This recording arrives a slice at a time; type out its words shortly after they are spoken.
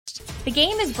The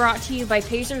game is brought to you by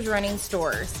Pacers Running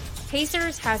Stores.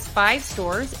 Pacers has 5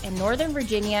 stores in Northern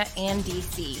Virginia and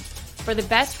DC. For the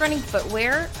best running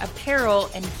footwear, apparel,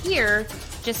 and gear,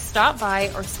 just stop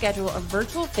by or schedule a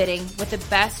virtual fitting with the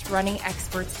best running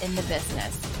experts in the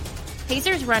business.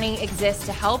 Pacers Running exists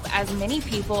to help as many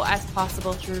people as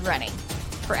possible through running.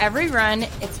 For every run,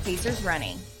 it's Pacers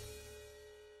Running.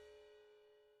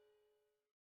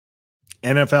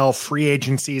 NFL free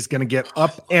agency is going to get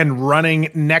up and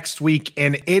running next week,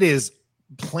 and it is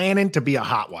planning to be a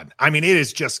hot one. I mean, it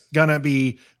is just going to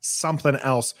be something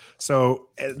else. So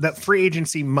that free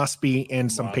agency must be in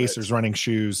some Pacers running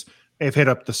shoes. They've hit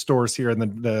up the stores here in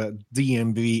the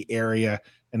DMV area,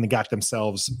 and they got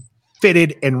themselves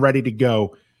fitted and ready to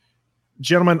go.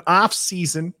 Gentlemen, off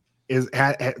season is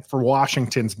for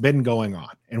Washington's been going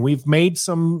on, and we've made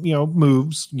some,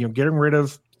 moves, getting rid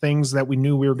of things that we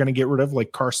knew we were going to get rid of,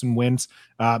 like Carson Wentz,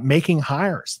 making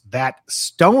hires that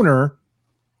Stoner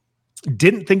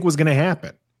didn't think was going to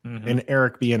happen in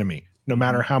Eric Bieniemy, no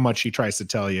matter how much he tries to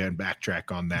tell you and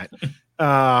backtrack on that.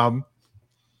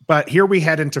 But here we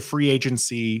head into free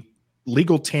agency.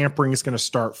 Legal tampering is going to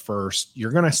start first.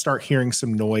 You're going to start hearing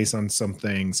some noise on some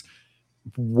things.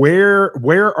 Where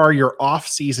are your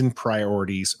off-season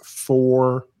priorities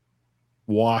for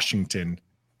Washington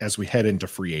as we head into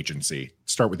free agency?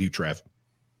 Start with you, Trev.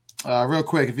 Real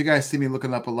quick, if you guys see me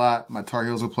looking up a lot, my Tar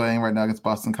Heels are playing right now against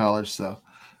Boston College, so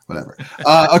whatever.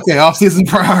 Okay, off-season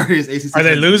priorities. ACC. Are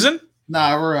they losing?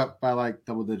 Nah, we're up by like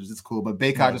double digits. It's cool, but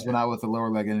Baycott just went out with a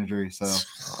lower leg injury, so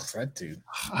that dude.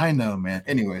 I know, man.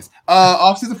 Anyways,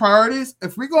 off-season priorities.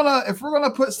 If we're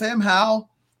gonna put Sam Howell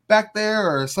back there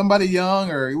or somebody young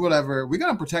or whatever, we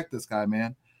gotta protect this guy,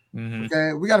 man.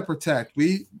 Okay, we got to protect.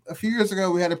 A few years ago,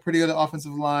 we had a pretty good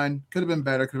offensive line. Could have been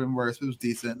better, could have been worse. It was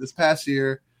decent. This past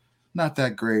year, not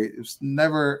that great. It was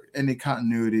never any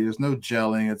continuity. There's no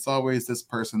gelling. It's always this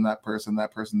person, that person,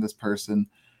 that person, this person.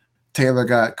 Taylor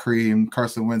got creamed.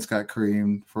 Carson Wentz got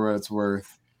creamed for what it's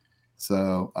worth.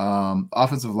 So,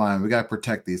 offensive line, we got to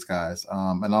protect these guys,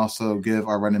 and also give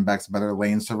our running backs better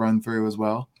lanes to run through as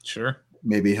well. Sure.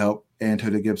 Maybe help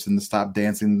Antonio Gibson to stop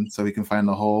dancing so he can find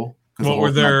the hole. What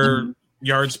were their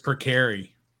yards per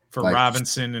carry for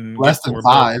Robinson and less than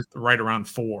 5? Right around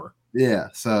 4. Yeah.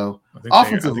 So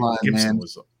offensive line, man,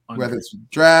 whether it's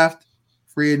draft,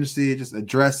 free agency, just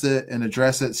address it and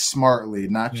address it smartly,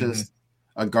 not just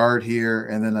a guard here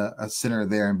and then a center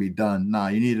there and be done. Nah,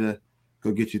 you need to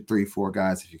go get you 3-4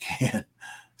 guys if you can.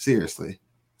 Seriously.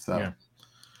 So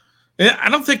yeah, I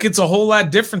don't think it's a whole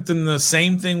lot different than the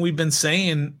same thing we've been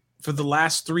saying for the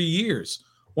last 3 years.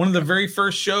 One of the very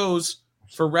first shows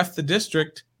for Ref the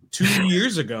District 2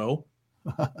 years ago,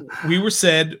 we were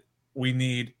said we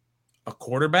need a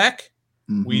quarterback,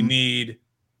 we need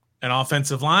an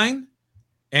offensive line,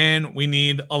 and we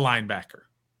need a linebacker.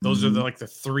 Those are the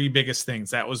 3 biggest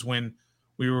things. That was when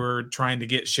we were trying to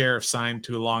get Sheriff signed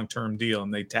to a long-term deal,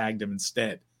 and they tagged him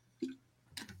instead.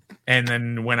 And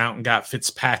then went out and got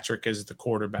Fitzpatrick as the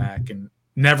quarterback and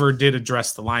never did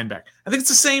address the linebacker. I think it's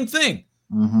the same thing.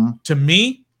 To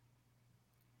me,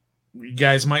 you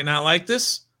guys might not like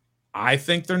this. I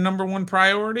think their number one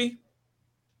priority,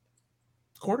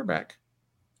 quarterback.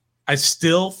 I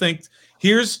still think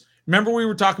remember we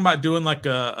were talking about doing like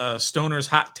a Stoner's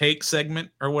hot take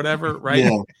segment or whatever, right?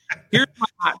 Yeah. Here's my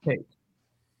hot take.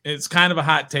 It's kind of a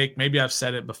hot take. Maybe I've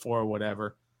said it before or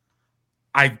whatever.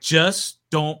 I just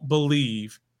don't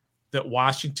believe that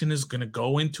Washington is going to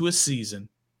go into a season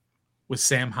with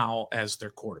Sam Howell as their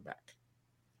quarterback.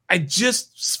 I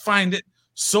just find it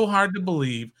so hard to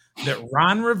believe that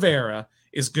Ron Rivera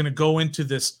is going to go into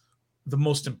the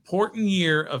most important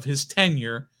year of his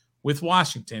tenure with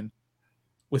Washington,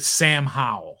 with Sam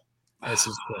Howell as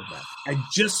his quarterback. I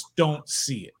just don't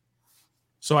see it.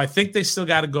 So I think they still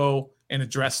got to go and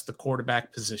address the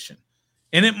quarterback position.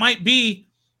 And it might be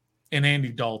an Andy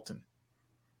Dalton,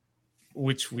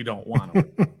 which we don't want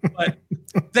to. But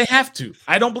they have to.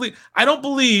 I don't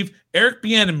believe Eric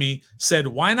Bieniemy said,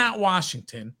 why not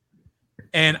Washington?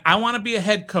 And I want to be a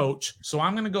head coach, so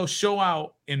I'm going to go show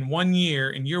out in 1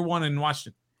 year, in year 1 in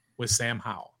Washington, with Sam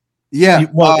Howell. Yeah.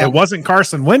 Well, it wasn't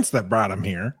Carson Wentz that brought him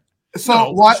here.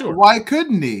 So why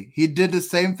couldn't he? He did the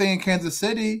same thing in Kansas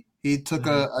City. He took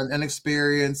an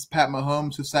inexperienced Pat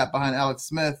Mahomes who sat behind Alex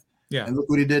Smith. Yeah. And look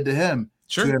what he did to him.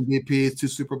 Sure. 2 MVPs, 2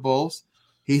 Super Bowls.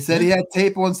 He said he had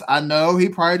tape once. I know he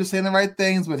probably just saying the right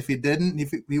things, but if he didn't,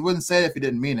 he wouldn't say it if he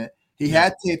didn't mean it. He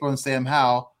had tape on Sam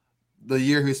Howell the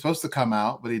year he was supposed to come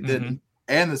out, but he didn't.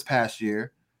 And this past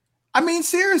year. I mean,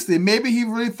 seriously, maybe he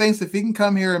really thinks if he can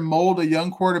come here and mold a young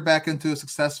quarterback into a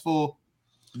successful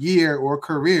year or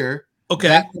career, Okay.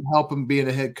 That can help him being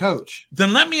a head coach.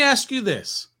 Then let me ask you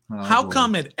this. Oh, how boy.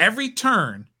 come at every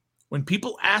turn, when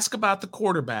people ask about the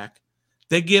quarterback,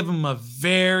 they give him a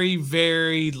very,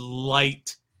 very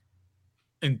light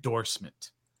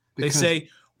endorsement? Because- they say,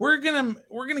 we're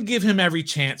gonna give him every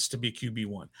chance to be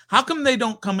QB1. How come they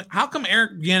don't come? How come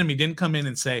Eric Bieniemy didn't come in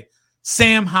and say,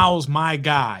 Sam Howell's my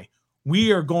guy?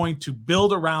 We are going to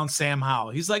build around Sam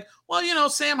Howell. He's like, well,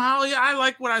 Sam Howell, I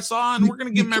like what I saw, and we're going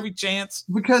to give him every chance.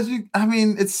 Because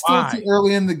it's still too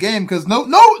early in the game. Because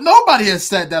nobody has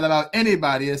said that about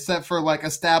anybody except for like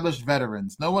established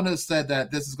veterans. No one has said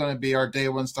that this is going to be our day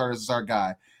one starter. This is our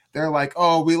guy. They're like,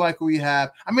 oh, we like what we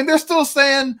have. I mean, they're still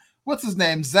saying, what's his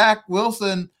name, Zach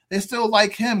Wilson. They still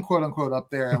like him, quote unquote, up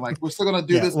there, and like we're still going to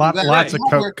do this. Lots of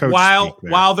coach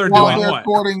while they're doing what?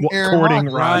 Courting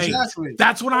Rodgers. Right. Exactly.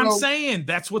 That's what I'm saying.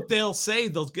 That's what they'll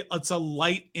say. It's a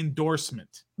light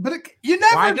endorsement. But you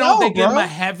never know. Why don't they give him a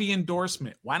heavy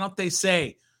endorsement? Why don't they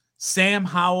say Sam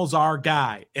Howell's our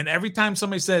guy? And every time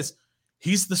somebody says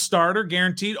he's the starter,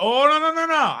 guaranteed. Oh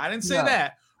no! I didn't say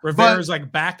that. Rivera's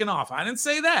like backing off. I didn't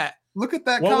say that. Look at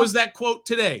that. What was that quote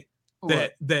today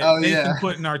that Nathan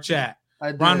put in our chat?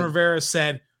 Ron Rivera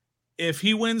said, if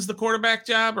he wins the quarterback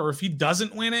job or if he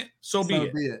doesn't win it, so be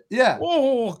it. Yeah.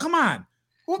 Oh, come on.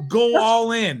 Go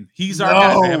all in. He's our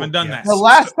guy. They haven't done that. The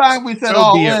last time we said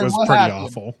all in, was pretty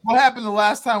awful. What happened the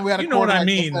last time we had a quarterback? You know what I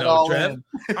mean, though,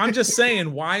 Trev. I'm just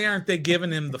saying, why aren't they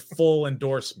giving him the full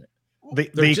endorsement?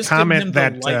 The comment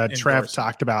that Trev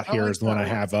talked about here is the one I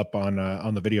have up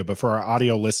on the video. But for our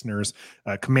audio listeners,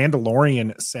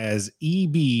 Commandalorian says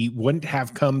EB wouldn't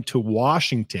have come to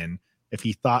Washington if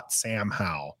he thought Sam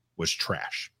Howell was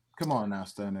trash. Come on now,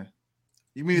 Stoner.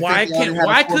 You mean why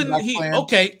couldn't he? Plan?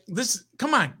 Okay,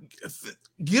 come on.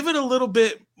 Give it a little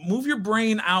bit. Move your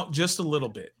brain out just a little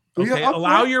bit. Okay,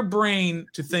 allow your brain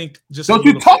to think. Just don't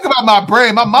you talk about my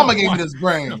brain? My mama gave me this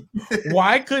brain.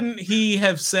 Why couldn't he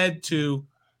have said to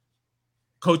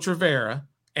Coach Rivera?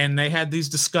 And they had these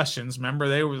discussions. Remember,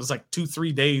 there was like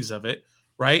 2-3 days of it,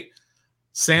 right?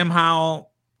 Sam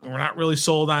Howell, we're not really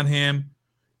sold on him.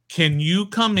 Can you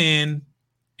come in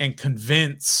and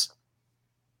convince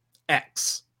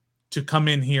X to come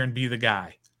in here and be the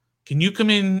guy? Can you come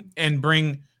in and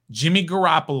bring Jimmy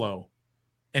Garoppolo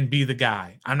and be the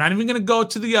guy? I'm not even going to go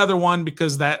to the other one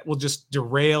because that will just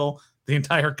derail the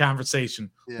entire conversation.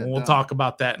 Yeah, we'll talk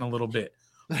about that in a little bit.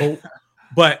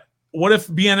 But what if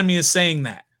Bieniemy is saying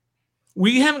that?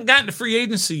 We haven't gotten to free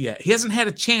agency yet. He hasn't had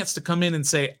a chance to come in and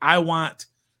say,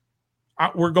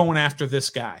 we're going after this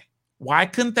guy. Why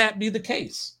couldn't that be the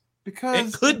case?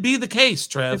 Because it could be the case,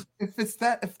 Trev. If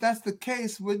that's the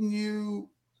case, wouldn't you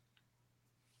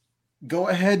go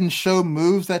ahead and show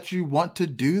moves that you want to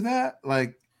do that?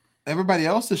 Like everybody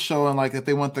else is showing like if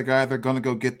they want the guy, they're going to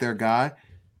go get their guy.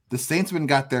 The Saints went and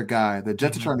got their guy. The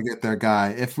Jets are trying to get their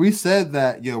guy. If we said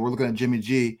that, we're looking at Jimmy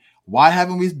G, why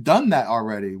haven't we done that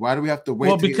already? Why do we have to wait?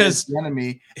 Well, because the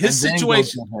enemy his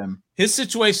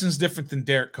situation is different than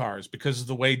Derek Carr's because of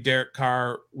the way Derek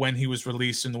Carr, when he was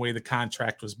released and the way the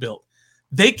contract was built.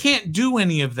 They can't do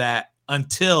any of that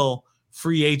until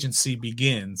free agency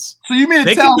begins. So you mean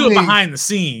they can do it behind the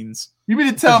scenes? You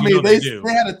mean to tell me they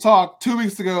had a talk 2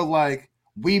 weeks ago like,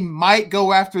 we might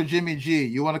go after Jimmy G.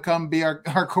 You want to come be our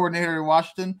coordinator in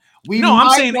Washington? I'm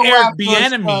saying Eric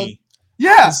Bieniemy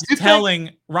is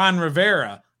telling Ron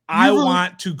Rivera, I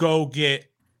want to go get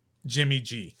Jimmy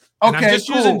G. And I'm just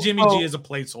using Jimmy G as a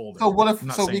placeholder. So what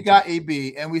if we got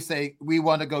AB and we say we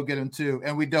want to go get him too,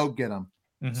 and we don't get him?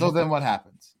 Mm-hmm. So then what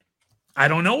happens? I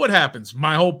don't know what happens.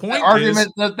 My whole point is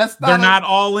they're not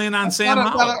all in on Sam Howell.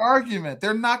 That's not an argument.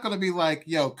 They're not going to be like,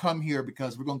 yo, come here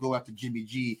because we're going to go after Jimmy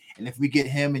G. And if we get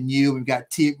him and you, we've got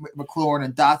T. McLaurin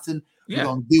and Dotson, we're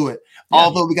going to do it. Yeah.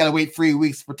 Although we got to wait 3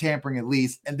 weeks for tampering at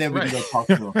least, and then we can go talk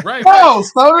to him. Right. No,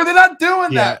 Stoner, they're not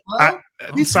doing that, bro.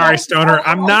 I'm sorry, Stoner.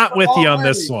 I'm not with you on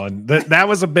this one. That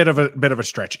was a bit of a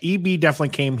stretch. EB definitely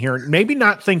came here, maybe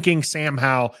not thinking Sam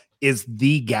Howell is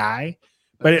the guy,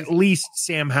 but at least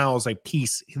Sam Howell is a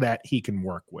piece that he can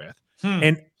work with.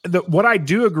 And what I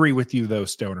do agree with you, though,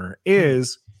 Stoner,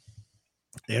 is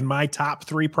in my top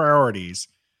 3 priorities,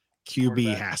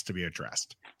 QB has to be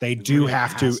addressed. They do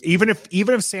have to. Even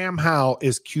if Sam Howell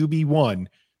is QB1,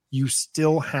 you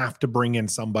still have to bring in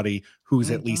somebody who's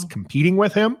at least competing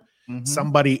with him.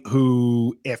 Somebody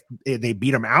who, if they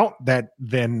beat him out,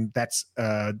 then that's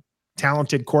a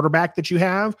talented quarterback that you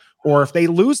have. Or if they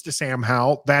lose to Sam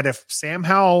Howell, that if Sam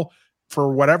Howell,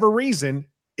 for whatever reason,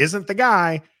 isn't the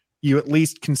guy, you at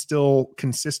least can still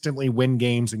consistently win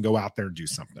games and go out there and do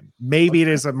something. Maybe it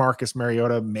is a Marcus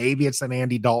Mariota. Maybe it's an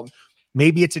Andy Dalton.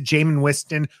 Maybe it's a Jameis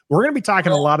Winston. We're going to be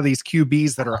talking a lot of these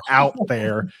QBs that are out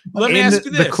there. Let me ask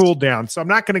you this. The cool down. So I'm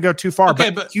not going to go too far, Okay,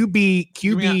 but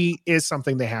QB is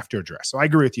something they have to address. So I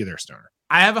agree with you there, Stoner.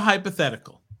 I have a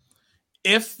hypothetical.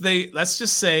 If let's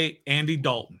just say Andy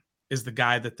Dalton is the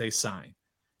guy that they sign,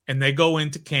 and they go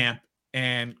into camp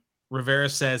and Rivera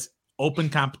says, open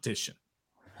competition.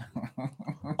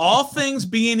 All things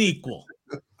being equal,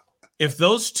 if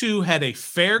those two had a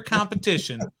fair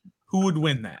competition, who would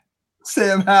win that?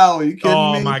 Sam Howell, you kidding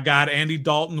me? Oh my God, Andy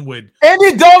Dalton would.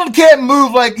 Andy Dalton can't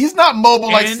move he's not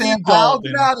mobile like Andy Sam Howell.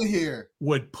 Dalton Get out of here.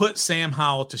 Would put Sam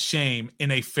Howell to shame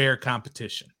in a fair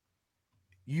competition.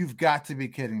 You've got to be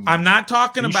kidding me. I'm not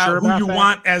talking about sure who about you that?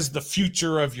 want as the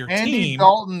future of your Andy team.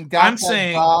 Dalton got I'm that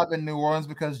saying- job in New Orleans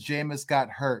because Jameis got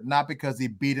hurt, not because he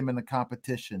beat him in the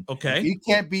competition. Okay. He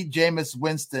can't beat Jameis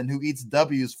Winston, who eats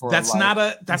W's for That's a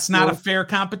life. not a fair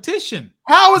competition.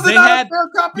 How is it They not had- a fair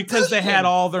competition? Because they had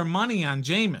all their money on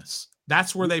Jameis.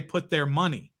 That's where they put their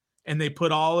money, and they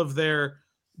put all of their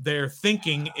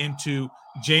thinking into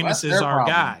Jameis that's is their our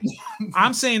problem. guy.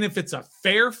 I'm saying if it's a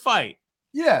fair fight,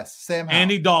 Yes, Sam Howell.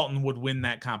 Andy Dalton would win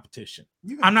that competition.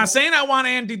 I'm not saying I want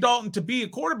Andy Dalton to be a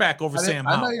quarterback over Sam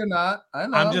I know Howell. you're not. I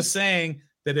know. I'm just saying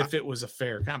that if it was a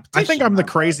fair competition, I think I'm the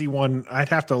crazy one. I'd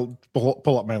have to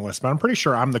pull up my list, but I'm pretty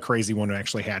sure I'm the crazy one who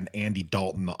actually had Andy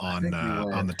Dalton on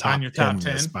the top, On your top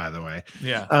 10 list, by the way.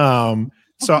 yeah.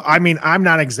 So I mean, I'm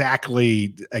not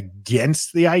exactly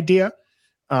against the idea.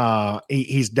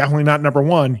 He's definitely not number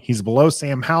one. He's below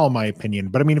Sam Howell, in my opinion.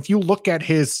 But I mean, if you look at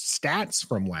his stats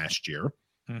from last year,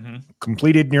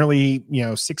 completed nearly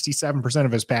 67%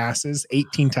 of his passes,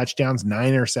 18 touchdowns,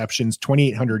 9 interceptions,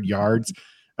 2,800 yards,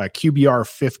 a QBR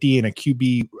 50, and a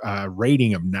QB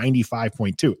rating of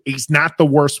 95.2. He's not the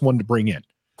worst one to bring in.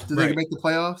 Do they make the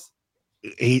playoffs?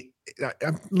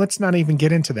 Let's not even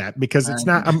get into that because it's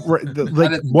not.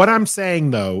 What I'm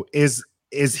saying though is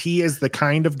he is the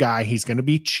kind of guy. He's going to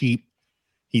be cheap.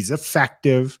 He's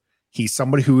effective. He's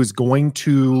somebody who is going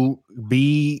to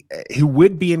who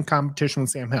would be in competition with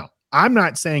Sam Howell. I'm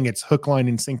not saying it's hook, line,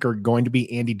 and sinker going to be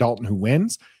Andy Dalton who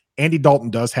wins. Andy Dalton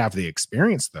does have the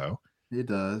experience though. He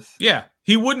does. Yeah,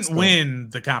 he wouldn't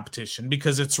win the competition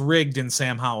because it's rigged in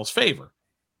Sam Howell's favor.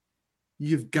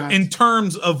 You've got in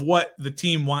terms of what the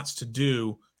team wants to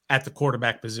do at the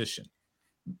quarterback position,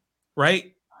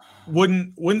 right?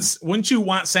 Wouldn't you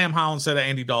want Sam Howell instead of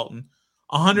Andy Dalton?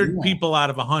 100 people out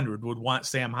of 100 would want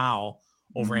Sam Howell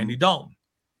over Andy Dalton.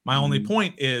 My only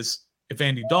point is if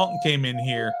Andy Dalton came in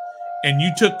here and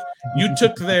you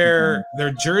took their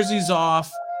jerseys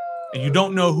off and you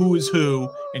don't know who is who,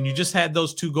 and you just had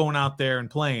those two going out there and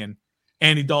playing,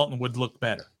 Andy Dalton would look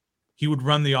better. He would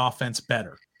run the offense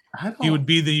better. He would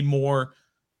be the more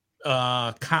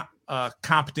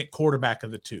competent quarterback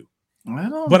of the two.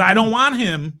 I don't want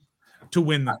him to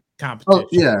win the competition. Oh,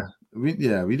 yeah.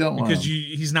 We don't want because him.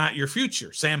 He's not your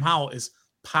future. Sam Howell is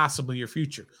possibly your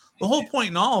future. The whole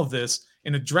point in all of this,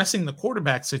 in addressing the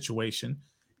quarterback situation,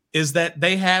 is that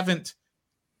they haven't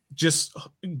just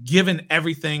given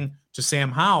everything to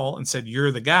Sam Howell and said,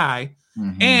 you're the guy.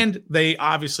 And they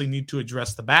obviously need to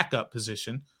address the backup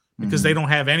position because they don't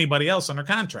have anybody else under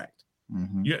contract.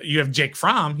 You have Jake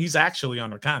Fromm. He's actually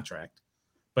under contract,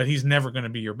 but he's never going to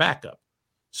be your backup.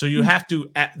 So you have to,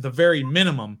 at the very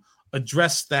minimum,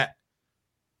 address that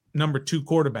number 2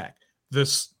 quarterback.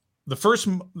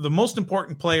 The most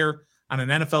important player on an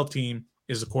NFL team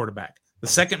is a quarterback. The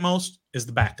second most is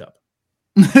the backup.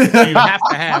 You have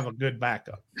to have a good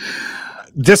backup.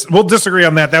 We'll disagree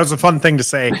on that. That was a fun thing to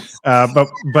say. But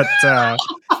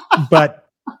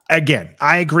again,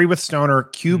 I agree with Stoner.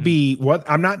 QB, what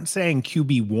I'm not saying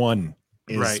QB1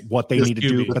 is what they need to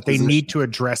do, but they need to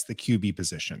address the QB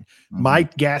position. My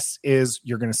guess is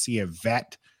you're going to see a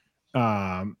vet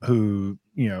who,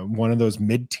 one of those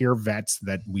mid-tier vets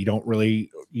that we don't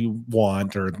really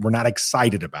want or we're not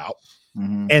excited about.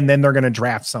 And then they're going to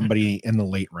draft somebody in the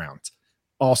late rounds.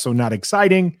 Also not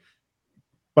exciting,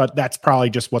 but that's probably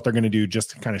just what they're going to do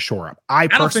just to kind of shore up. I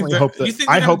personally hope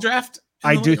that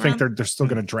I do think they're still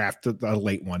going to draft a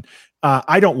late one.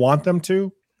 I don't want them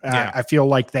to. I feel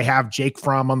like they have Jake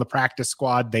Fromm on the practice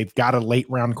squad. They've got a late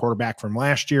round quarterback from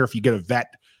last year. If you get a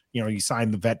vet, you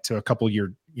sign the vet to a couple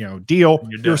year, deal,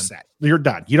 you're set. You're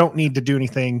done. You don't need to do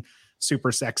anything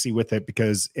super sexy with it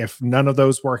because if none of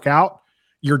those work out,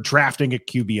 you're drafting a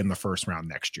QB in the first round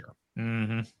next year.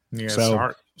 Yeah,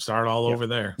 so start all over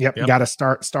there. Yep. You got to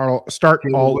start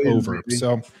all over.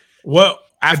 So, well,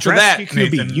 after that, QB,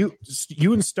 Nathan,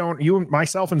 you and Stone,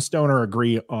 myself and Stoner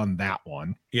agree on that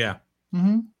one. Yeah.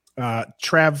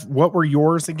 Trev, what were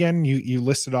yours again? You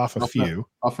listed off a few.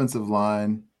 Offensive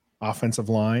line.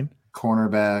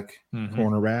 cornerback,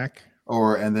 cornerback,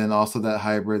 and then also that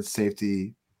hybrid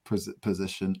safety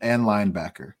position and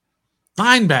linebacker.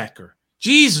 Linebacker.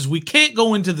 Jesus, we can't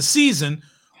go into the season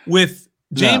with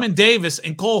Jamin Davis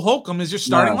and Cole Holcomb as your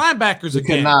starting linebackers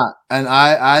again. Cannot. And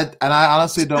I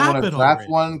honestly don't want to draft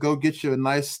one. Go get you a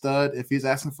nice stud. If he's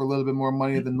asking for a little bit more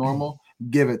money than normal,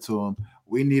 give it to him.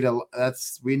 We need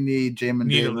Jamin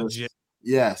Davis. A legit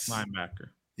linebacker.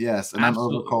 Yes, and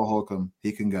absolutely. I'm over Cole Holcomb.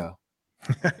 He can go.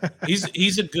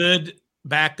 He's a good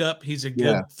backup. He's a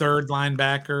good third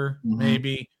linebacker.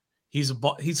 Maybe he's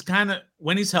kind of,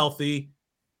 when he's healthy,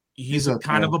 he's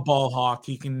kind of a ball hawk.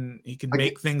 He can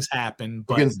make things happen.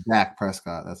 But against Dak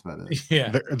Prescott, that's about it.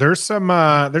 Yeah, there's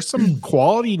some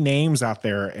quality names out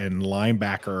there in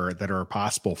linebacker that are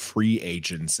possible free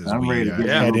agents as we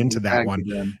head into that one.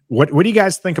 Again. What do you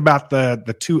guys think about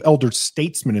the two elder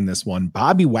statesmen in this one,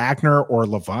 Bobby Wagner or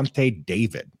Lavonte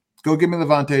David? Go give me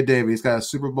Lavonte David. He's got a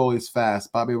Super Bowl. He's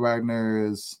fast. Bobby Wagner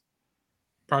is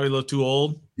probably a little too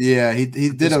old. Yeah, he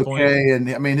did okay, and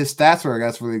I mean his stats were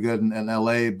really good in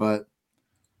LA. But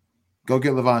go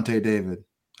get Lavonte David.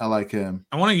 I like him.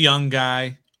 I want a young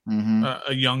guy,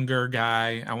 a younger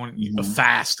guy. I want a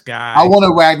fast guy. I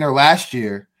wanted Wagner last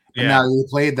year. And now he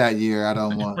played that year. I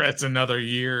don't want. That's another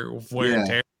year of wear and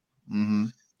tear.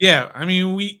 Yeah, I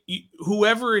mean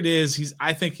whoever it is,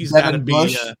 I think he's got to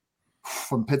be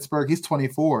from Pittsburgh. He's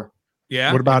 24.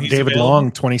 Yeah. What about David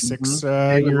Long, 26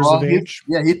 years of age?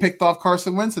 He picked off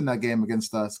Carson Wentz in that game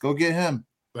against us. Go get him.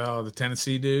 Oh, the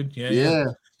Tennessee dude. Yeah.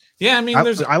 Yeah, I mean,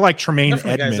 I like Tremaine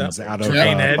Edmonds out of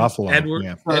Buffalo.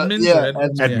 Edmonds.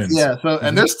 Yeah. So,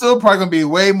 and there's still probably going to be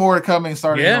way more coming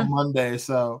starting on Monday.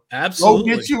 So,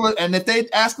 absolutely, go get you. And if they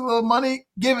ask a little money,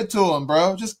 give it to them,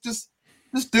 bro. Just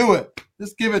do it.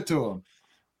 Just give it to them.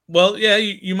 Well, yeah,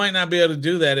 you might not be able to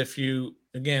do that if you.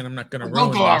 Again, I'm not going to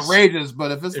don't go outrageous,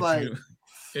 but if it's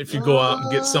if you go out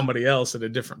and get somebody else at a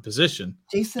different position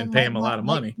and pay him a lot of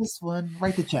money, this one,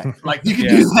 write the check. Like you can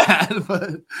do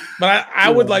that, but I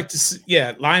would like to see.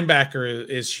 Yeah, linebacker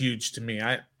is huge to me.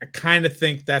 I kind of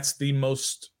think that's the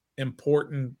most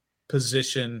important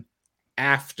position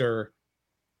after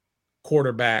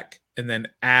quarterback and then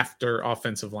after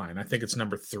offensive line. I think it's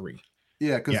number 3.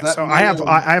 Yeah, because so I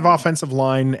have offensive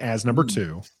line as number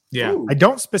 2. Yeah. I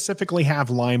don't specifically have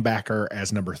linebacker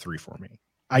as number 3 for me.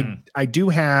 I do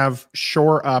have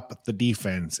shore up the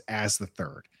defense as the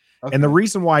 3rd. Okay. And the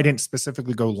reason why I didn't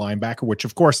specifically go linebacker, which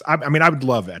of course, I mean, I would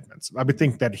love Edmonds. I would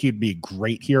think that he'd be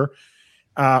great here.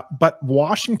 But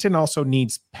Washington also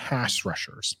needs pass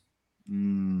rushers.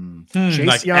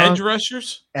 Like Young, edge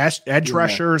rushers? Edge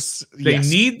rushers. They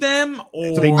need them,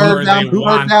 or third down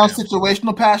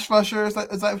situational pass rushers.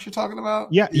 Is that what you're talking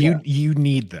about? Yeah. You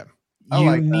need them.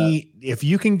 If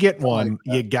you can get one,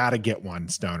 you got to get one,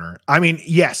 Stoner. I mean,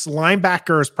 yes,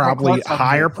 linebacker is probably a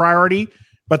higher priority,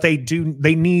 but they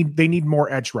need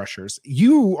more edge rushers.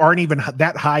 You aren't even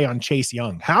that high on Chase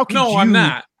Young. How can you I'm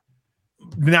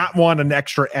not want an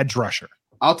extra edge rusher?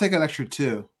 I'll take an extra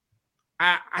 2.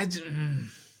 I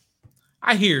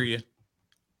hear you.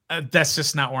 That's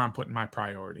just not where I'm putting my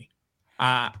priority.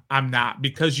 I'm not,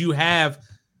 because you have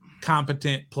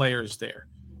competent players there.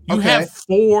 You have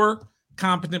 4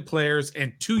 competent players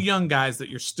and 2 young guys that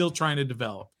you're still trying to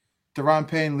develop. Deron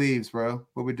Payne leaves, bro.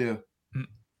 What we do?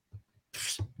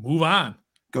 Move on.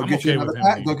 Go get you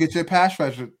a pass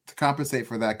rusher to compensate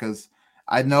for that, because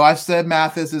I know I've said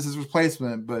Mathis is his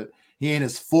replacement, but he ain't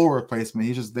his full replacement.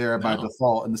 He's just there by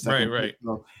default in the second. Right.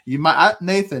 So you might,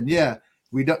 Nathan. Yeah,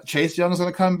 we don't. Chase Young is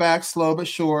going to come back slow but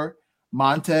sure.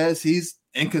 Montez, he's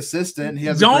inconsistent. He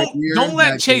has don't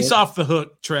let Chase off the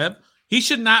hook, Trev. He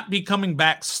should not be coming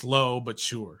back slow but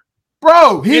sure.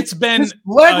 Bro, his leg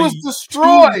was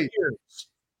destroyed.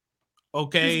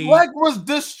 Okay. His leg was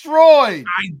destroyed.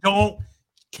 I don't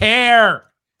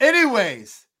care.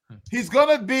 Anyways, he's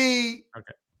going to be,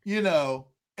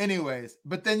 anyways.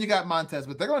 But then you got Montez,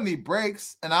 but they're going to need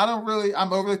breaks. And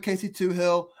I'm over the Casey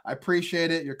Hill. I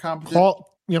appreciate it. You're competent.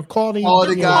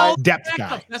 Quality guy. Depth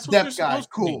guy. Depth guy.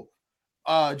 Cool.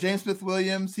 James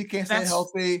Smith-Williams, he can't stay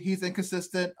healthy. He's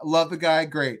inconsistent. I love the guy.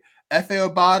 Great. F.A.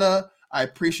 Obata, I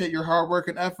appreciate your hard work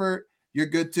and effort. You're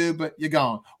good too, but you're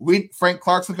gone. Frank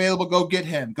Clark's available. Go get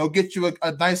him. Go get you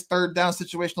a nice third down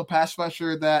situational pass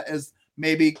rusher that is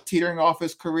maybe teetering off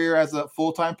his career as a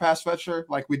full-time pass rusher,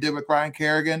 like we did with Ryan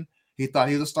Kerrigan. He thought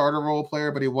he was a starter role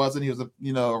player, but he wasn't. He was a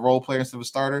role player instead of a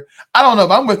starter. I don't know,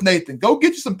 but I'm with Nathan. Go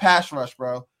get you some pass rush,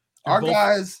 bro.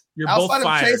 Guys, outside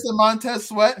of Chase and Montez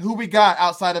Sweat, who we got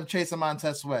outside of Chase and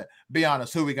Montez Sweat? Be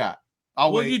honest, who we got?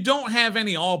 You don't have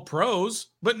any all pros,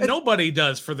 but nobody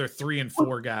does for their 3 and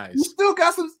 4 guys. You still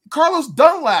got some. Carlos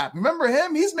Dunlap. Remember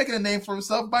him? He's making a name for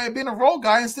himself by being a role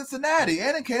guy in Cincinnati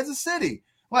and in Kansas City.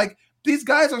 Like, these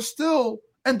guys are still,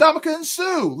 and Ndamukong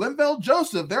Suh, Linval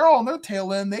Joseph, they're all on their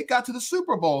tail end. They got to the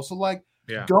Super Bowl. So, like,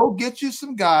 go get you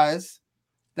some guys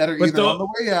that are either on the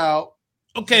way out.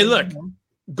 Okay, look,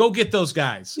 go get those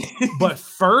guys. But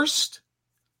first,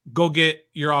 go get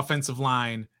your offensive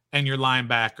line and your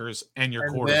linebackers and your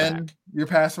quarterback. Then your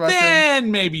pass rusher.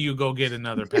 Then maybe you go get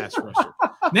another pass rusher.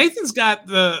 Nathan's got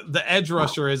the edge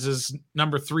rusher as his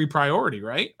number 3 priority,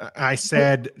 right? I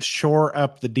said shore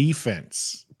up the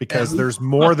defense because there's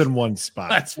more than one spot.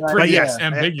 That's pretty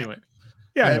ambiguous.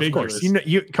 Yeah, ambiguous. Of course.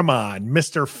 You come on,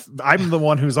 Mr. I'm the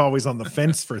one who's always on the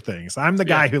fence for things. I'm the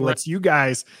guy who lets you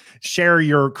guys share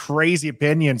your crazy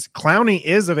opinions. Clowney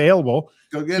is available.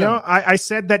 Go get him. I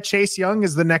said that Chase Young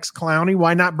is the next Clowney.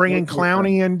 Why not bring in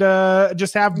Clowney and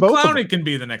just have both? Clowney can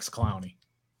be the next Clowney.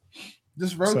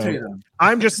 Just rotate them.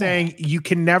 I'm just saying you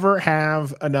can never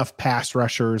have enough pass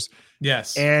rushers.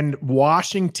 Yes. And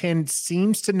Washington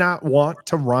seems to not want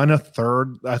to run a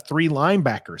 3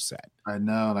 linebacker set. I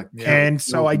know. And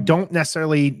so I don't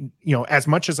necessarily, as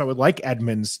much as I would like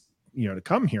Edmonds, to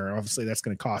come here, obviously that's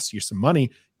going to cost you some money,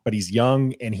 but he's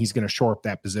young and he's going to shore up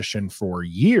that position for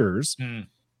years.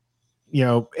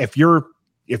 If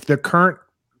the current,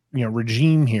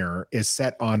 regime here is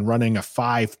set on running a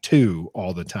 5-2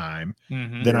 all the time,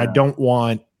 then I don't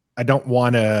want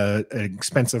an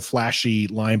expensive, flashy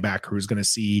linebacker who's going to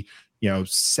see,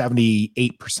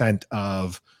 78%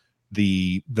 of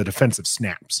the defensive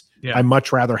snaps. Yeah. I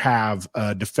much rather have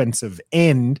a defensive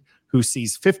end who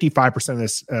sees 55% of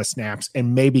the snaps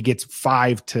and maybe gets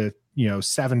 5 to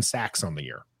 7 sacks on the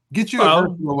year. Get you a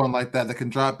versatile one like that can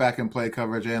drop back and play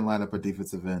coverage and line up a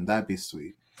defensive end. That'd be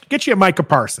sweet. Get you a Micah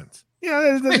Parsons.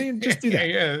 Yeah, just do that.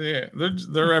 Yeah.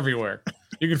 They're everywhere.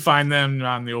 You can find them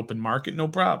on the open market, no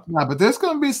problem. Yeah, but there's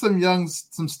going to be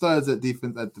some studs at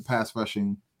defense at the pass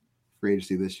rushing free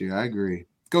agency this year. I agree.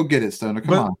 Go get it, Stoner.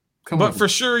 Come on. But for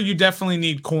sure, you definitely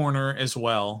need corner as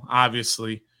well.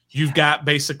 Obviously, you've got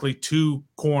basically 2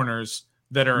 corners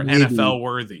that are NFL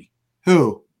worthy.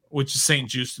 Who? Which is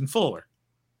St-Juste and Fuller.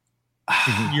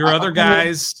 Your other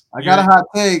guys. I got a hot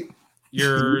take.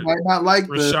 You might not like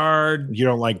Richard. You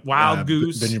don't like Wild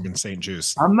Goose. Benjamin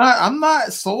St-Juste. I'm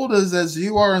not sold as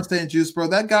you are on St-Juste, bro.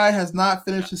 That guy has not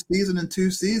finished his season in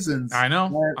 2 seasons. I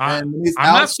know. I'm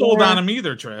not sold on him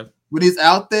either, Trev. When he's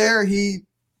out there, he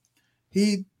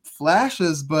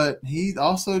flashes, but he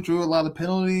also drew a lot of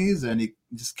penalties and he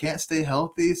just can't stay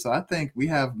healthy. So I think we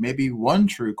have maybe one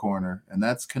true corner, and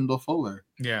that's Kendall Fuller.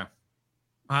 Yeah.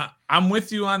 I'm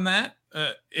with you on that.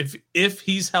 If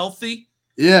he's healthy,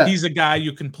 he's a guy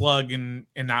you can plug and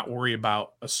not worry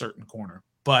about a certain corner.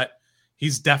 But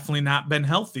he's definitely not been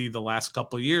healthy the last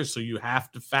couple of years, so you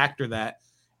have to factor that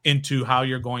into how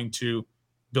you're going to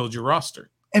build your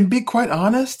roster. And be quite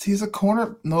honest, he's a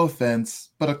corner, no offense,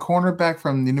 but a cornerback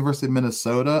from the University of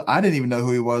Minnesota. I didn't even know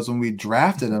who he was when we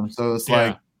drafted him. So it's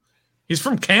like he's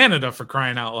from Canada, for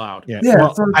crying out loud. Yeah.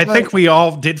 Well, so I think we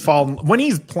all did fall when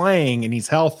he's playing and he's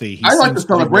healthy. I like the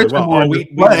celebration. We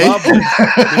love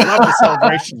the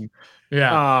celebration.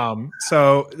 Yeah.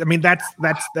 So I mean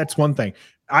that's one thing.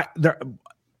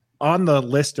 On the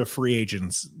list of free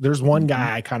agents, there's one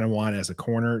guy I kind of want as a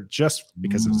corner just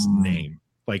because of his name.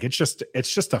 Like it's just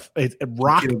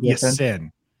Brock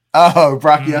Ya-Sin. Oh,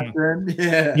 Brock Ya-Sin.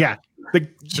 Yeah.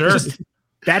 Sure.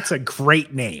 That's a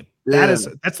great name. Yeah.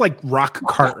 That's like Rock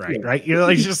Cartwright, right?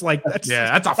 It's just like that's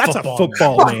a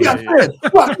football name.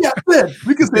 Brock Ya-Sin.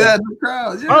 We can say that in the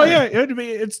crowd. Yeah. Oh yeah,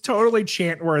 it's totally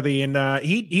chant worthy, and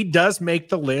he does make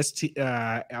the list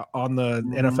on the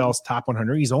NFL's top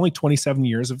 100. He's only 27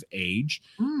 years of age.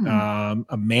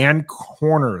 A man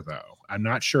corner though. I'm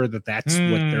not sure that's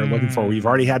what they're looking for. We've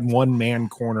already had one man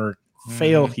corner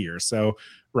fail here, so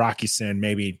Rock Ya-Sin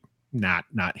maybe not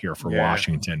here for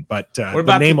Washington. But what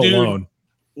about the name alone?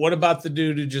 What about the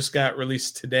dude who just got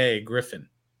released today, Griffin?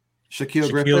 Shaquille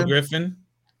Griffin?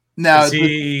 Now is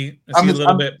he a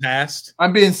little bit past?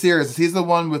 I'm being serious. He's the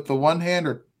one with the one hand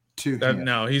or two hands?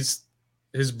 No,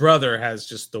 his brother has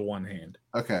just the one hand.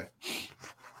 Okay.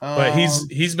 But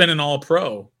he's been an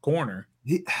all-pro corner.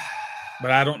 But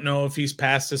I don't know if he's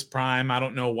past his prime. I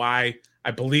don't know why.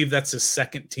 I believe that's his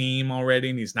second team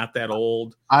already, and he's not that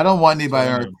old. I don't want anybody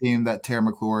on our team that Terry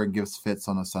McLaurin gives fits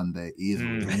on a Sunday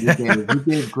easily. He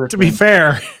gave to be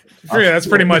fair, that's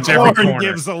pretty much every corner.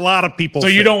 Gives a lot of people. So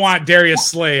fits. You don't want Darius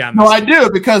Slay on this. No, I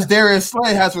do, because Darius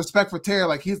Slay has respect for Terry.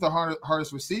 Like, he's the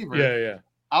hardest receiver. Yeah.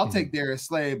 I'll take Darius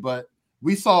Slay, but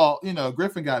we saw,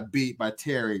 Griffin got beat by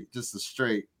Terry just a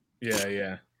straight.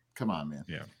 Yeah. Come on, man.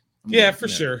 Yeah, for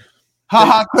sure.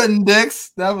 Ha Clinton Dix.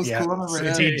 That was cool.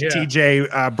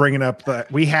 TJ bringing up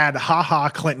we had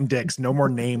Clinton Dix. No more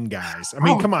name guys. I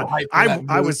mean, come on.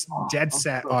 I was dead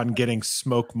set on getting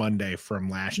Smoke Monday from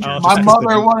last year. My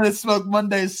mother wanted Smoke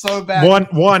Monday so bad.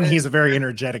 One, he's a very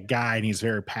energetic guy and he's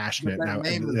very passionate.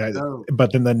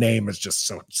 But then the name is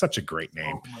just such a great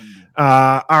name.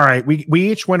 All right, we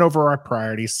each went over our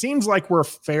priorities. Seems like we're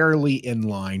fairly in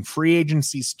line. Free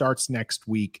agency starts next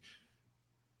week.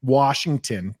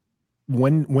 Washington.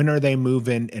 When are they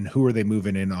moving and who are they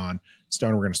moving in on?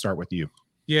 Stone, we're going to start with you.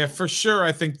 Yeah, for sure.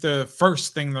 I think the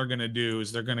first thing they're going to do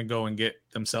is they're going to go and get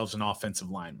themselves an offensive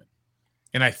lineman.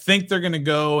 And I think they're going to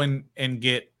go and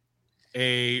get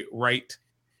a right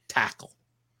tackle.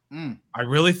 I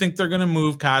really think they're going to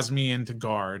move Cosme into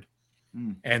guard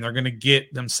and they're going to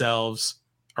get themselves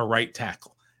a right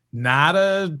tackle. Not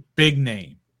a big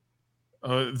name.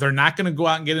 They're not going to go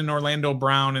out and get an Orlando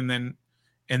Brown and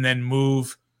then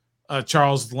move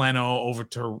Charles Leno over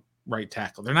to right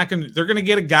tackle. They're going to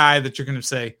get a guy that you're going to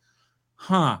say,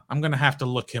 I'm going to have to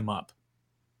look him up.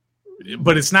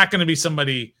 But it's not going to be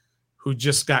somebody who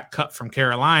just got cut from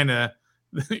Carolina,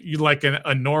 you like a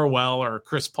Norwell or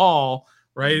Chris Paul,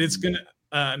 right? It's going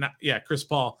to, Chris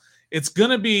Paul. It's going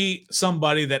to be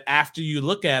somebody that after you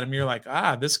look at him, you're like,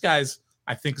 this guy's,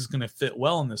 I think is going to fit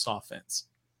well in this offense.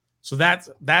 So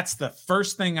that's the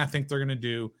first thing I think they're going to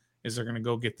do is they're going to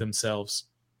go get themselves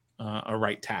a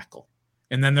right tackle.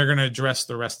 And then they're going to address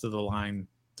the rest of the line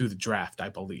through the draft, I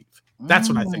believe. That's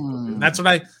what I think they'll do. That's what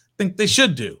I think they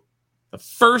should do. The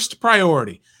first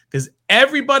priority, because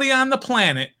everybody on the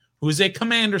planet who is a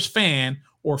Commanders fan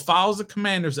or follows the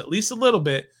Commanders at least a little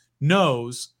bit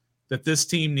knows that this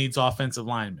team needs offensive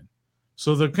linemen.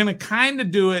 So they're going to kind of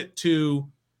do it to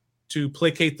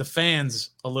placate the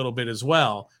fans a little bit as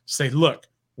well. Say, look,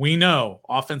 we know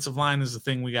offensive line is the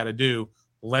thing we got to do.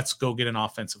 Let's go get an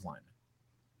offensive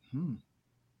lineman.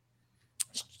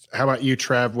 How about you,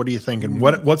 Trev? What are you thinking?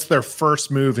 What's their first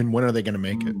move and when are they going to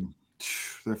make it?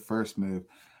 Their first move.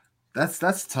 That's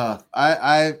tough.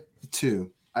 I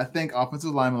think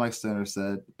offensive lineman, like Stoner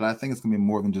said, but I think it's going to be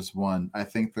more than just one. I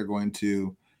think they're going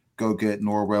to go get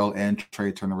Norwell and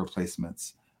Trey Turner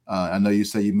replacements. I know you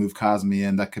say you move Cosme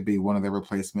in. That could be one of their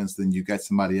replacements. Then you get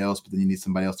somebody else, but then you need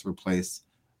somebody else to replace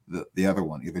the other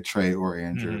one, either Trey or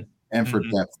Andrew, and for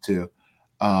depth too.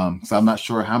 So I'm not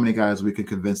sure how many guys we could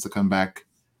convince to come back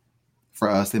for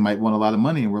us. They might want a lot of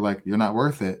money, and we're like, you're not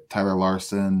worth it. Tyler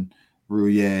Larson,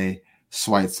 Rouillet,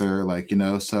 Schweitzer,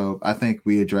 So I think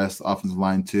we address the offensive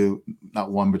line too,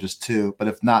 not one, but just two. But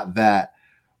if not that,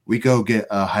 we go get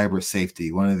a hybrid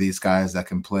safety, one of these guys that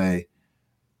can play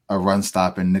a run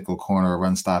stop in nickel corner, a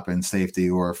run stop in safety,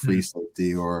 or a free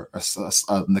safety, or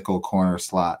a nickel corner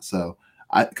slot. So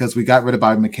because we got rid of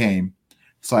Bobby McCain,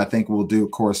 so I think we'll do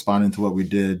corresponding to what we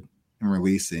did in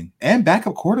releasing and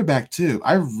backup quarterback too.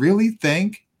 I really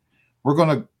think we're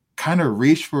going to kind of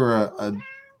reach for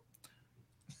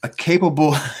a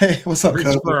capable what's up,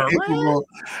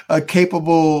 a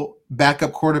capable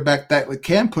backup quarterback that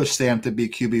can push Sam to be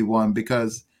QB1,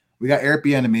 because we got Eric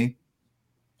Bieniemy,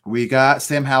 we got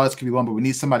Sam Howell as QB1, but we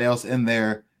need somebody else in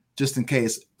there just in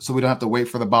case, so we don't have to wait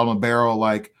for the bottom of the barrel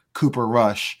like Cooper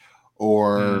Rush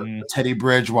or Teddy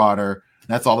Bridgewater.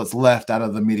 That's all that's left out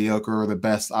of the mediocre or the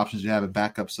best options you have at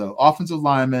backup. So offensive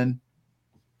lineman,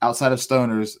 outside of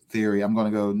Stoner's theory, I'm going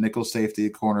to go nickel safety,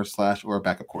 corner / or a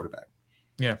backup quarterback.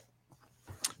 Yeah.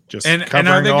 Just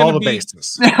covering all the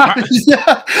bases.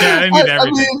 I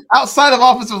mean, outside of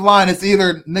offensive line, it's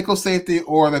either nickel safety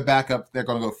or the backup. They're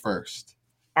going to go first.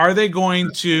 Are they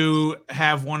going to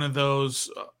have one of those?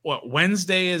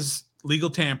 Wednesday is legal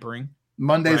tampering.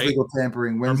 Monday's legal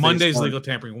tampering. Monday's legal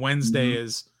tampering. Wednesday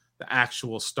is the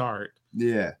actual start.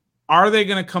 Yeah. Are they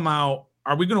going to come out?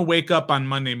 Are we going to wake up on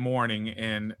Monday morning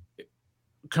and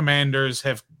Commanders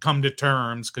have come to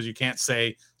terms, because you can't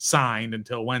say signed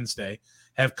until Wednesday,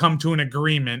 have come to an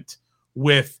agreement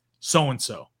with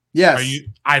so-and-so? Yes.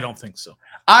 I don't think so.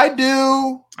 I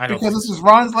do, because this is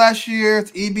Ron's last year.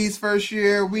 It's EB's first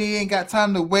year. We ain't got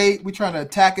time to wait. We're trying to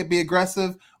attack it, be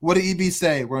aggressive. What did EB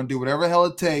say? We're going to do whatever the hell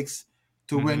it takes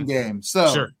to win games.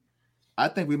 So I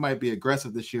think we might be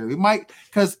aggressive this year. We might,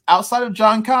 because outside of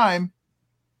John Keim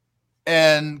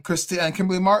and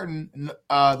Kimberly Martin,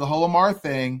 the whole Lamar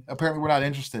thing, apparently we're not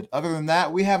interested. Other than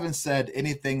that, we haven't said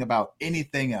anything about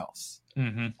anything else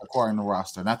acquiring the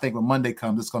roster. And I think when Monday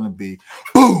comes, it's going to be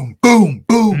boom, boom,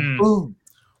 boom, boom.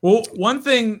 Well, one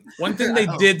thing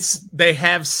they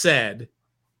have said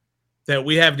that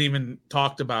we haven't even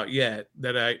talked about yet,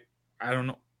 that I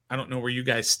don't know where you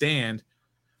guys stand,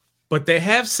 but they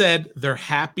have said they're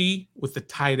happy with the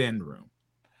tight end room.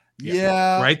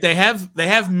 Yeah. Right. They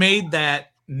have made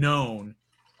that known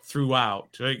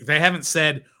throughout. Like, they haven't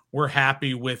said we're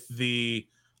happy with the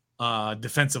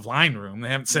defensive line room. They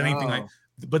haven't said anything like,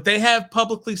 but they have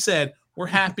publicly said we're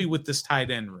happy with this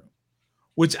tight end room,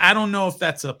 which I don't know if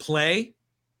that's a play.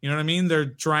 You know what I mean? They're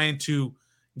trying to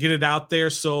get it out there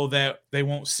so that they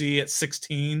won't see at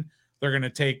 16 they're going to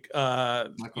take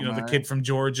the kid from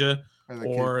Georgia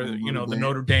or the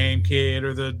Notre Dame kid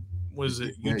or the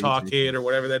Utah kid or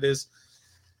whatever that is.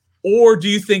 Or do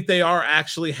you think they are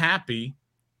actually happy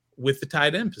with the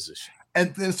tight end position?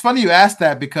 And it's funny you asked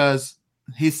that because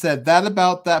he said that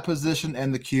about that position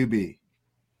and the QB.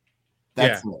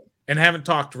 That's it. And haven't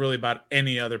talked really about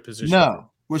any other position.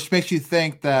 No, which makes you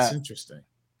think that that's interesting.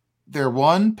 They're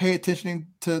pay attention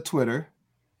to Twitter,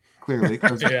 clearly.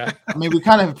 Yeah. I mean, we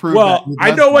kind of proved that. Well,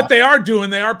 I know what they are doing.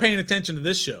 They are paying attention to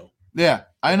this show. Yeah,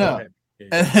 I know.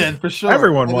 And for sure.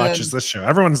 Everyone watches this show.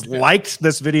 Everyone's liked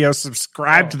this video,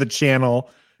 subscribed to the channel.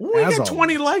 We got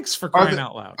 20 likes for crying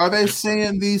out loud. Are they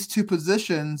saying these two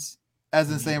positions,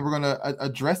 as in saying we're going to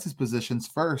address these positions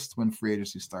first when free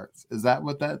agency starts? Is that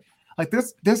what that – like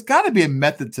there's got to be a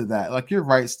method to that. Like you're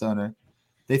right, Stoner.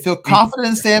 They feel confident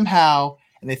in Sam Howell,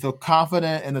 and they feel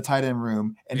confident in the tight end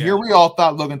room. And here we all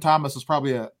thought Logan Thomas was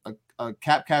probably a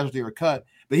cap casualty or cut,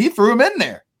 but he threw him in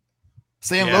there.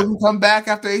 Saying Logan come back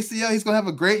after ACL, he's going to have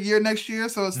a great year next year.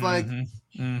 So it's like –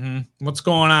 What's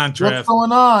going on, Trev? What's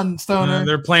going on, Stoner?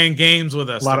 They're playing games with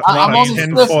us. I'm on the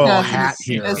tinfoil hat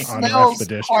here. It smells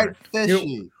quite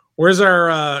fishy. Where's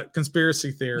our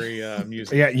conspiracy theory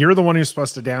music? Yeah, you're the one who's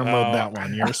supposed to download that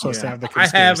one. You're supposed to have the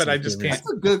conspiracy I have it. I just can't. That's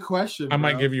a good question. I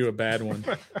might give you a bad one.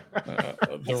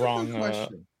 The wrong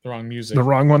music. The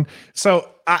wrong one. So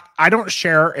I don't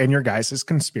share in your guys'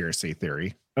 conspiracy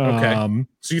theory. Okay.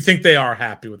 So you think they are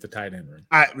happy with the tight end room?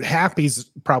 Happy's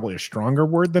probably a stronger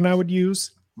word than I would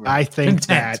use. Right. I think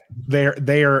that they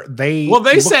well,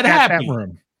 they said happy. That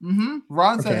room. Mm-hmm.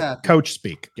 Ron said happy. Coach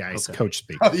speak, guys. Okay. Coach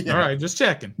speak. Oh, yeah. All right, just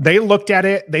checking. They looked at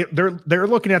it. They're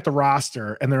looking at the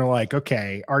roster and they're like,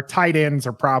 okay, our tight ends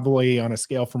are probably on a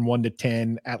scale from 1 to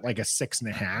 10 at like a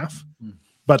 6.5. Mm-hmm.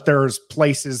 But there's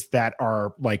places that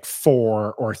are like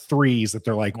 4 or 3s that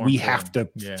they're like, we have to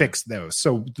fix those.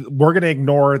 So we're going to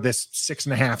ignore this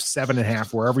 6.5,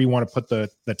 7.5, wherever you want to put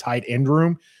the tight end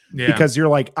room, because you're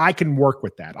like, I can work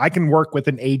with that. I can work with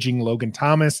an aging Logan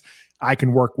Thomas. I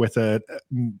can work with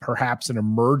perhaps an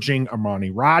emerging Amani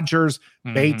Rodgers.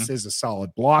 Mm-hmm. Bates is a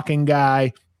solid blocking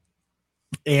guy.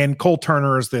 And Cole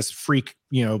Turner is this freak,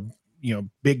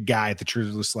 big guy that you're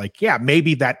just like, yeah,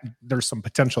 maybe that there's some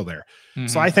potential there. Mm-hmm.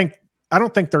 So I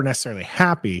don't think they're necessarily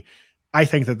happy. I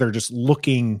think that they're just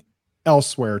looking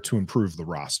elsewhere to improve the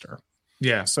roster.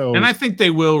 Yeah. And I think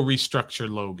they will restructure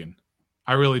Logan.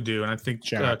 I really do. And I think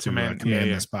Command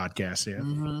this podcast. Yeah.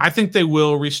 Mm-hmm. I think they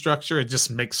will restructure. It just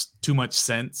makes too much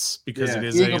sense because it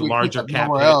is a larger cap.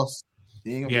 Nowhere else.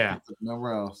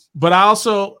 Nowhere else. But I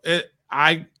also,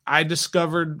 I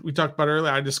discovered, we talked about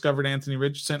earlier, I discovered Anthony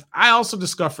Richardson. I also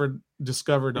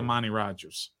discovered Amani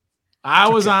Rodgers. I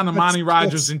was on Amani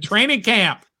Rodgers in training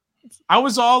camp. I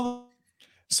was all.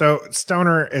 So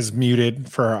Stoner is muted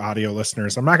for our audio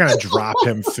listeners. I'm not going to drop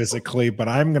him physically, but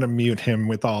I'm going to mute him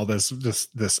with all this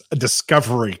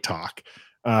discovery talk.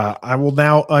 I will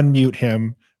now unmute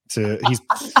him. He's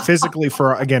physically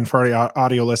for our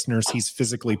audio listeners, he's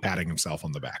physically patting himself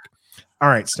on the back. All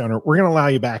right, Stoner, we're going to allow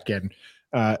you back in.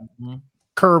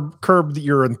 Curb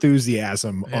your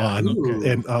enthusiasm on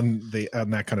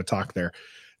that kind of talk there.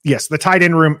 Yes, the tight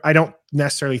end room, I don't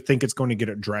necessarily think it's going to get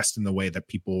addressed in the way that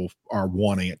people are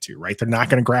wanting it to, right? They're not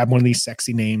going to grab one of these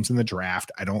sexy names in the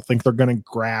draft. I don't think they're going to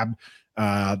grab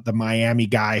the Miami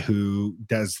guy who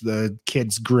does the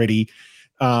kids gritty.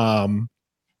 That's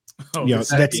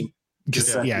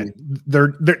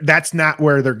not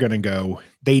where they're going to go.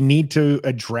 They need to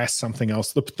address something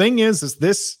else. The thing is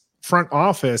this front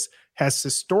office has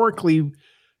historically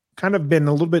kind of been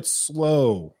a little bit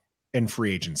slow in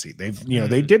free agency. They've,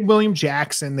 they did William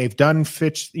Jackson, they've done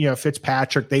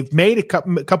Fitzpatrick, they've made a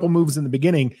couple moves in the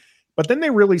beginning, but then they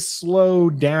really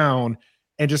slowed down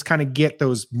and just kind of get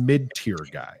those mid-tier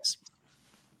guys.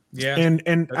 Yeah.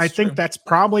 And I think that's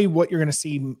probably what you're going to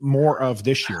see more of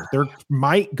this year. They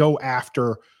might go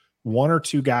after 1 or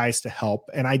 2 guys to help.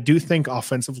 And I do think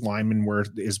offensive linemen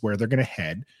is where they're going to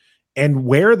head. And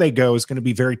where they go is going to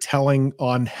be very telling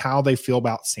on how they feel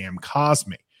about Sam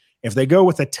Cosmi. If they go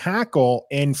with a tackle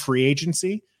in free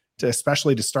agency,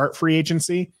 especially to start free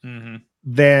agency,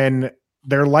 then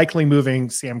they're likely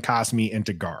moving Sam Cosmi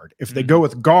into guard. If they go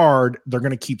with guard, they're going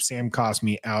to keep Sam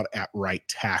Cosmi out at right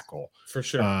tackle for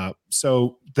sure.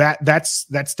 So that's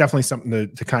definitely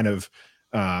something to kind of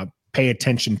pay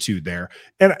attention to there.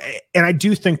 And I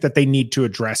do think that they need to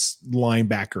address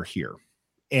linebacker here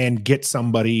and get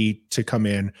somebody to come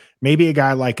in. Maybe a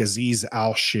guy like Azeez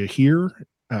Al-Shahir.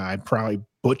 I'm probably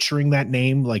butchering that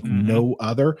name like no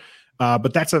other.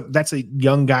 But that's a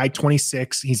young guy,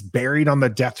 26. He's buried on the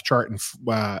depth chart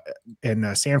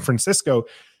in San Francisco.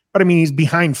 But I mean, he's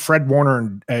behind Fred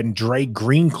Warner and Dre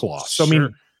Greenclaw. So, Sure. I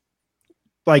mean,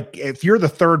 like if you're the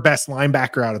third best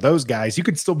linebacker out of those guys, you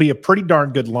could still be a pretty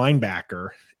darn good linebacker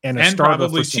and a starter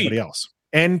for somebody else,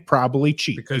 and probably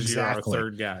cheap because you're our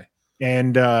third guy.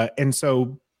 And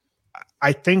so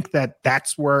I think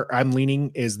that's where I'm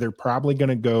leaning is they're probably going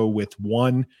to go with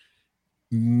one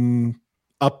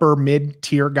upper mid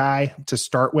tier guy to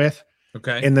start with.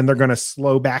 Okay. And then they're going to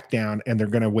slow back down and they're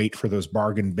going to wait for those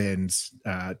bargain bins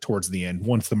towards the end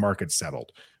once the market's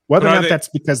settled. Whether or not that's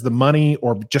because the money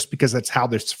or just because that's how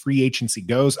this free agency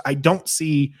goes, I don't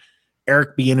see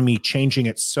Eric Bieniemy changing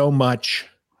it so much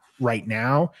right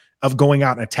now of going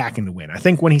out and attacking to win. I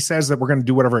think when he says that we're going to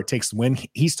do whatever it takes to win,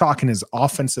 he's talking his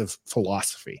offensive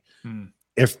philosophy.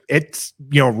 If it's,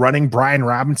 running Brian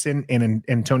Robinson and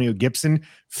Antonio Gibson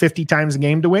 50 times a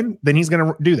game to win, then he's going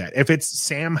to do that. If it's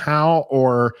Sam Howell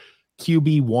or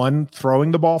QB1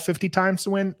 throwing the ball 50 times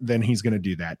to win, then he's going to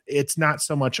do that. It's not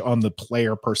so much on the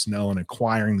player personnel and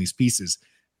acquiring these pieces.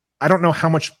 I don't know how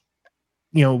much,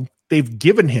 they've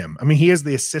given him. I mean, he is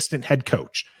the assistant head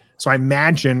coach. So I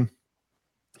imagine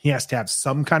he has to have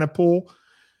some kind of pull,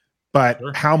 but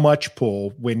how much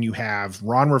pull when you have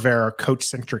Ron Rivera,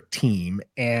 coach-centric team,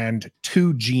 and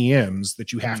 2 GMs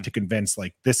that you have to convince,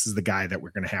 like, this is the guy that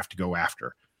we're going to have to go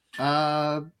after?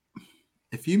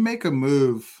 If you make a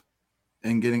move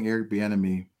in getting Eric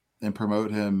Bieniemy and promote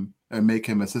him and make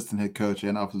him assistant head coach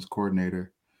and offensive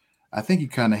coordinator, I think you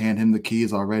kind of hand him the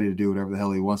keys already to do whatever the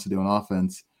hell he wants to do on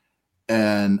offense.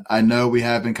 And I know we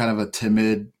have been kind of a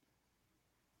timid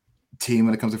team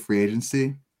when it comes to free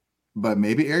agency, but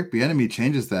maybe Eric Bieniemy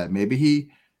changes that. Maybe he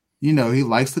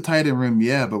likes the tight end room,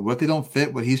 but what if they don't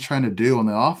fit what he's trying to do on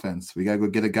the offense? We got to go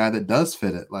get a guy that does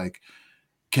fit it. Like,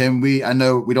 I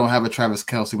know we don't have a Travis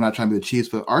Kelce. We're not trying to be the Chiefs,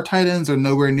 but our tight ends are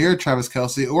nowhere near Travis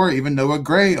Kelce or even Noah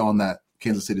Gray on that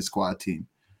Kansas City squad team.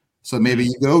 So maybe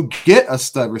you go get a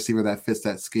stud receiver that fits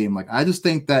that scheme. Like, I just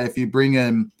think that if you bring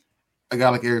in a guy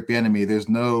like Eric Bieniemy, there's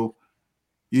no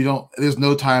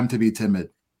time to be timid.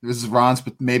 This is Ron's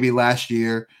maybe last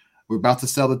year. We're about to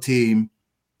sell the team.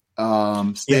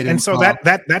 And so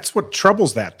that's what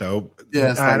troubles that though.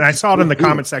 Yes, and I saw it in the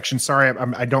comment section. Sorry,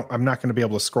 I'm not going to be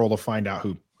able to scroll to find out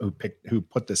who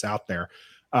put this out there.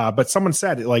 But someone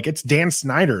said like it's Dan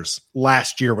Snyder's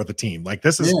last year with the team. Like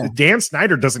this is Dan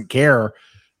Snyder doesn't care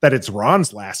that it's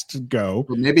Ron's last go.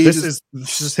 Well, maybe this is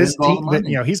his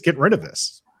team. He's getting rid of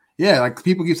this. Yeah, like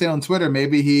people keep saying on Twitter,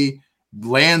 maybe he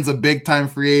lands a big time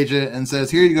free agent and says,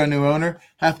 "Here you go, new owner.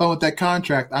 Have fun with that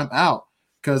contract. I'm out."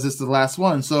 Because it's the last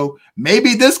one. So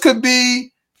maybe this could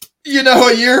be,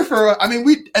 a year for. I mean,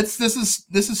 this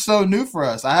is so new for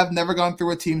us. I have never gone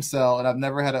through a team sell, and I've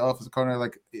never had an offensive coordinator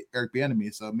like Eric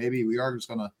Bieniemy. So maybe we are just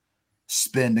gonna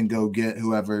spend and go get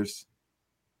whoever's,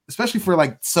 especially for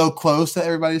like so close that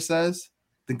everybody says.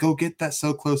 Then go get that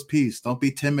so close piece. Don't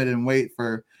be timid and wait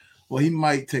for. Well, he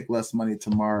might take less money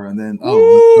tomorrow, and then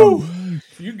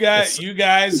you guys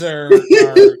are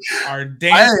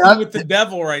dancing with the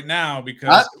devil right now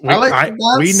because I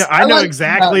know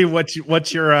exactly what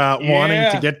you're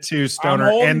wanting to get to, Stoner,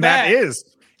 and that is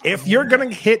if you're going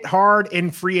to hit hard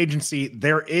in free agency,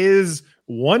 there is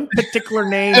one particular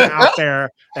name out there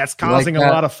that's causing a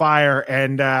lot of fire,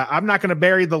 and I'm not going to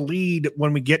bury the lead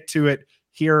when we get to it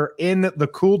here in the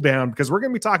cool down because we're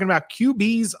going to be talking about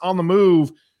QBs on the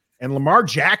move. And Lamar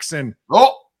Jackson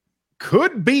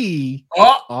could be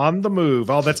on the move.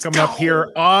 All that's coming up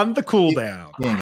here on the cool down.